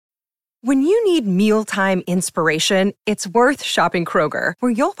When you need mealtime inspiration, it's worth shopping Kroger,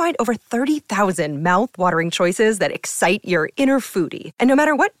 where you'll find over 30,000 mouth-watering choices that excite your inner foodie. And no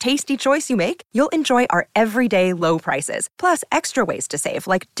matter what tasty choice you make, you'll enjoy our everyday low prices, plus extra ways to save,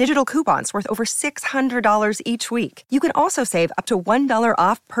 like digital coupons worth over $600 each week. You can also save up to $1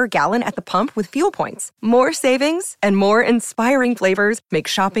 off per gallon at the pump with fuel points. More savings and more inspiring flavors make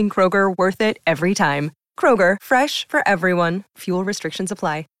shopping Kroger worth it every time. Kroger, fresh for everyone. Fuel restrictions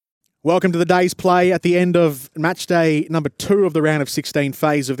apply. Welcome to the day's play at the end of match day number 2 of the round of 16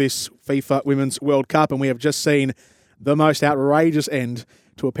 phase of this FIFA Women's World Cup, and we have just seen the most outrageous end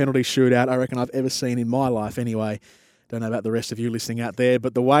to a penalty shootout I reckon I've ever seen in my life anyway. Don't know about the rest of you listening out there,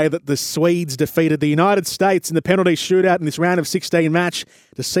 but the way that the Swedes defeated the United States in the penalty shootout in this round of 16 match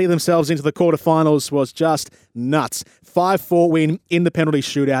to see themselves into the quarterfinals was just nuts. 5-4 win in the penalty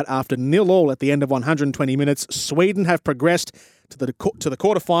shootout after 0-0 at the end of 120 minutes. Sweden have progressed to the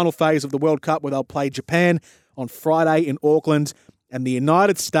quarterfinal phase of the World Cup, where they'll play Japan on Friday in Auckland, and the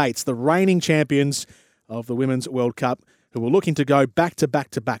United States, the reigning champions of the Women's World Cup, who were looking to go back to back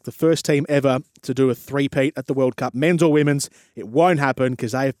to back, the first team ever to do a three-peat at the World Cup, men's or women's. It won't happen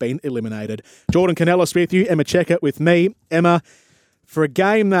because they have been eliminated. Jordan Canellis with you, Emma Checkett with me. Emma, for a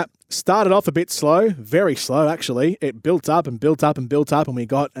game that started off a bit slow, very slow actually, it built up and built up and built up, and we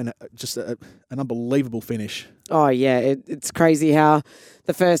got an unbelievable finish. Oh, yeah, it's crazy how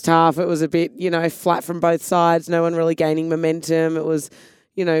the first half it was a bit, flat from both sides, no one really gaining momentum. It was,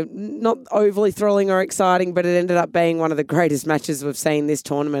 not overly thrilling or exciting, but it ended up being one of the greatest matches we've seen this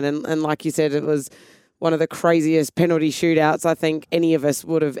tournament. And like you said, it was one of the craziest penalty shootouts I think any of us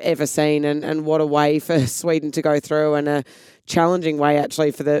would have ever seen. And what a way for Sweden to go through, and a challenging way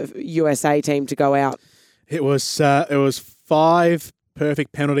actually for the USA team to go out. It was 5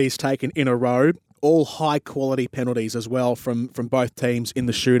 perfect penalties taken in a row. All high-quality penalties as well from both teams in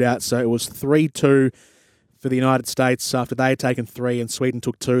the shootout. So it was 3-2 for the United States after they had taken 3 and Sweden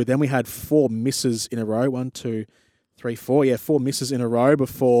took 2. Then we had 4 misses in a row. 1, 2, 3, 4. Yeah, 4 misses in a row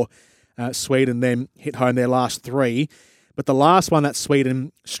before Sweden then hit home their last 3. But the last one that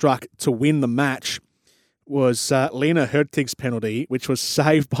Sweden struck to win the match was Lena Hurtig's penalty, which was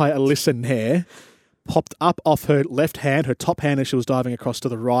saved by Alyssa Nair. Popped up off her left hand, her top hand as she was diving across to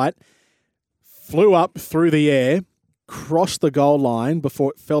the right. Flew up through the air, crossed the goal line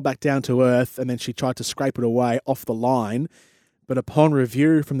before it fell back down to earth, and then she tried to scrape it away off the line. But upon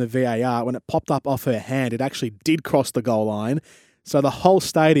review from the VAR, when it popped up off her hand, it actually did cross the goal line. So the whole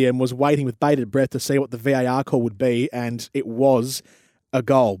stadium was waiting with bated breath to see what the VAR call would be, and it was a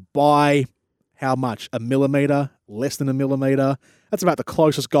goal. By how much? A millimetre? Less than a millimetre? That's about the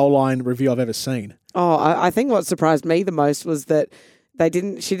closest goal line review I've ever seen. Oh, I think what surprised me the most was that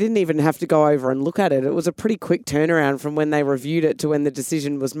she didn't even have to go over and look at it. It was a pretty quick turnaround from when they reviewed it to when the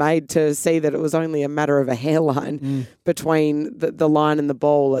decision was made, to see that it was only a matter of a hairline between the line and the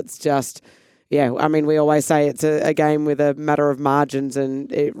ball. It's just, yeah, I mean, we always say it's a game with a matter of margins,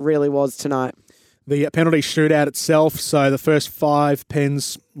 and it really was tonight. The penalty shootout itself, so the first 5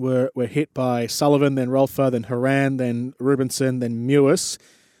 pens were hit by Sullivan, then Rolfo, then Horan, then Rubinson, then Mewis,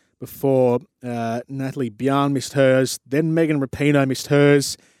 before Natalie Bjarn missed hers. Then Megan Rapinoe missed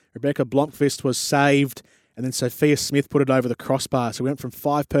hers. Rebecca Blomqvist was saved. And then Sophia Smith put it over the crossbar. So we went from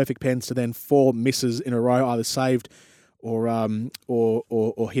 5 perfect pens to then 4 misses in a row, either saved or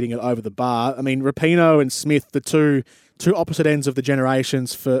hitting it over the bar. I mean, Rapinoe and Smith, the two opposite ends of the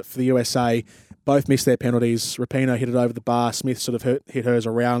generations for the USA, both missed their penalties. Rapinoe hit it over the bar. Smith sort of hit hers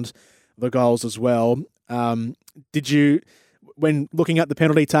around the goals as well. Did you, when looking at the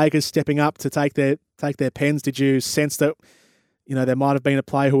penalty takers stepping up to take their pens, did you sense that there might have been a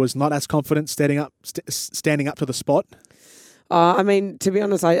player who was not as confident standing up to the spot? I mean, to be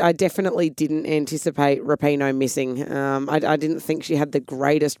honest, I definitely didn't anticipate Rapinoe missing. I didn't think she had the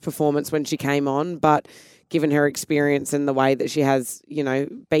greatest performance when she came on, but given her experience and the way that she has,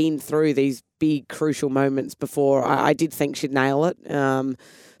 been through these big, crucial moments before, I did think she'd nail it.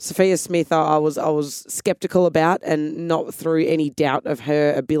 Sophia Smith, I was sceptical about, and not through any doubt of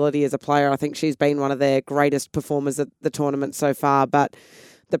her ability as a player. I think she's been one of their greatest performers at the tournament so far, but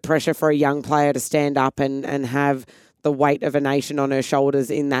the pressure for a young player to stand up and have the weight of a nation on her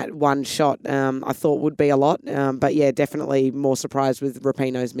shoulders in that one shot, I thought would be a lot. But yeah, definitely more surprised with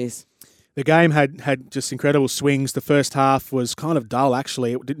Rapinoe's miss. The game had just incredible swings. The first half was kind of dull,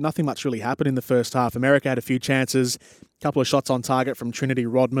 actually. Nothing much really happened in the first half. America had a few chances, a couple of shots on target from Trinity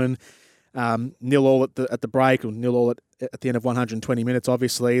Rodman. 0-0 at the break, or 0-0 at the end of 120 minutes,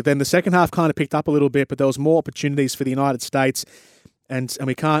 obviously. Then the second half kind of picked up a little bit, but there was more opportunities for the United States. And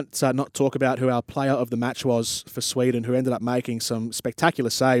we can't not talk about who our player of the match was for Sweden, who ended up making some spectacular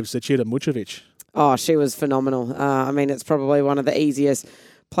saves, Zecida Mucovic. Oh, she was phenomenal. It's probably one of the easiest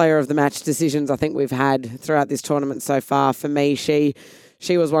player of the match decisions I think we've had throughout this tournament so far. For me, she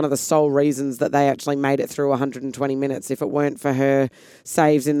was one of the sole reasons that they actually made it through 120 minutes. If it weren't for her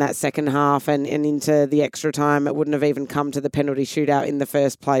saves in that second half and into the extra time, it wouldn't have even come to the penalty shootout in the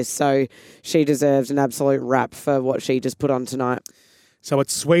first place. So she deserves an absolute wrap for what she just put on tonight. So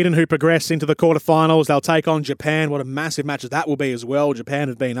it's Sweden who progress into the quarterfinals. They'll take on Japan. What a massive match that will be as well. Japan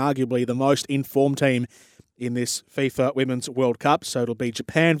have been arguably the most informed team in this FIFA Women's World Cup. So it'll be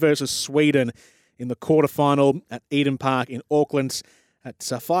Japan versus Sweden in the quarterfinal at Eden Park in Auckland at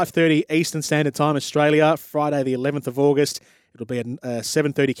 5:30 Eastern Standard Time, Australia, Friday the 11th of August. It'll be a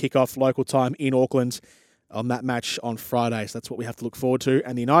 7:30 kickoff local time in Auckland on that match on Friday. So that's what we have to look forward to.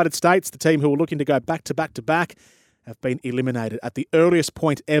 And the United States, the team who are looking to go back to back to back, have been eliminated at the earliest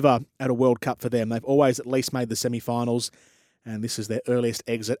point ever at a World Cup for them. They've always at least made the semi-finals, and this is their earliest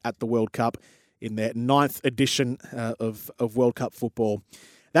exit at the World Cup in their 9th edition of World Cup football.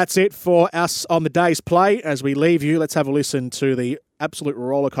 That's it for us on the day's play. As we leave you, let's have a listen to the absolute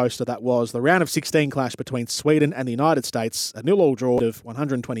roller coaster that was the round of 16 clash between Sweden and the United States. A 0-0 draw of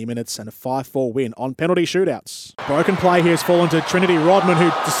 120 minutes and a 5-4 win on penalty shootouts. Broken play here has fallen to Trinity Rodman, who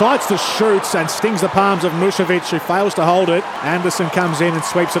decides to shoot and stings the palms of Mucovic, who fails to hold it. Anderson comes in and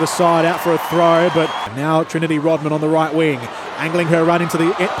sweeps it aside, out for a throw, but now Trinity Rodman on the right wing, angling her run into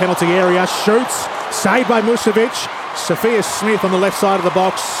the penalty area, shoots, saved by Mucovic. Sophia Smith on the left side of the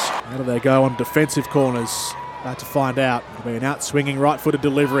box. How do they go on defensive corners? About to find out. It'll be an out-swinging right-footed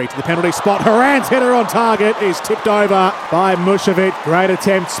delivery to the penalty spot. Horan's header on target is tipped over by Mucovic. Great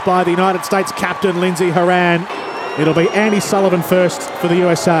attempts by the United States captain, Lindsay Horan. It'll be Andy Sullivan first for the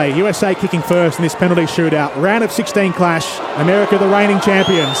USA. USA kicking first in this penalty shootout. Round of 16 clash. America the reigning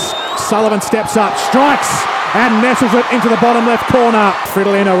champions. Sullivan steps up, strikes, and nestles it into the bottom left corner.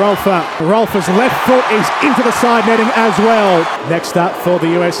 Fridolina Rolfa. Rolfa's left foot is into the side netting as well. Next up for the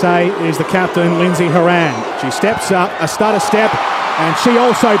USA is the captain, Lindsay Horan. She steps up, a stutter step, and she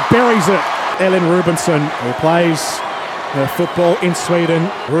also buries it. Ellen Rubensson, who plays her football in Sweden.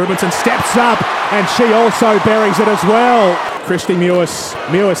 Rubensson steps up, and she also buries it as well. Christy Mewis.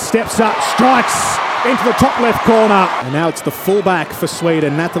 Mewis steps up, strikes into the top left corner. And now it's the fullback for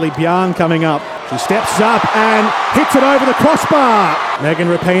Sweden, Natalie Bjarn, coming up. She steps up and hits it over the crossbar. Megan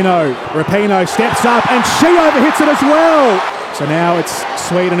Rapinoe. Rapinoe steps up and she overhits it as well. So now it's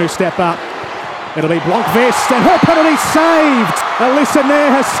Sweden who step up. It'll be Blomqvist and her penalty saved. Alyssa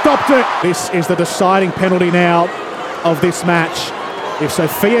Nair has stopped it. This is the deciding penalty now of this match. If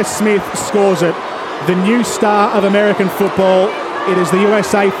Sophia Smith scores it, the new star of American football, it is the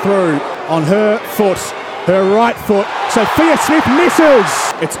USA through on her foot. Her right foot. Sophia Smith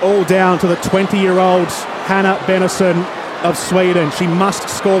misses. It's all down to the 20-year-old Hannah Benison of Sweden. She must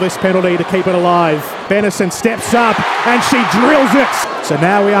score this penalty to keep it alive. Benison steps up and she drills it. So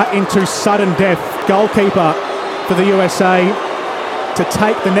now we are into sudden death. Goalkeeper for the USA to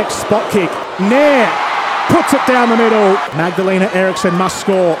take the next spot kick. Nair puts it down the middle. Magdalena Eriksson must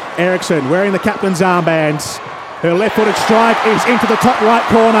score. Eriksson wearing the captain's armbands. Her left-footed strike is into the top right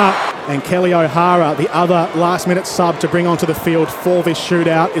corner. And Kelly O'Hara, the other last-minute sub to bring onto the field for this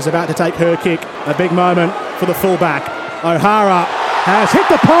shootout, is about to take her kick. A big moment for the fullback. O'Hara has hit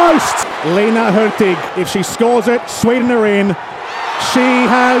the post. Lena Hurtig, if she scores it, Sweden are in. She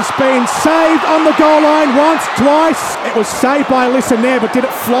has been saved on the goal line once, twice. It was saved by Alyssa Nair, but did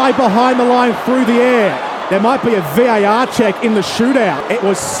it fly behind the line through the air? There might be a VAR check in the shootout. It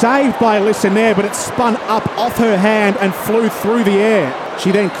was saved by Alyssa Nair, but it spun up off her hand and flew through the air.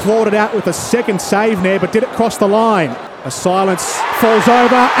 She then clawed it out with a second save, Nair, but did it cross the line? A silence falls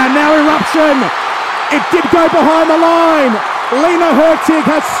over, and now eruption. It did go behind the line. Lena Hurtig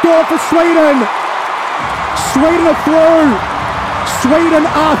has scored for Sweden. Sweden are through. Sweden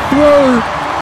are through.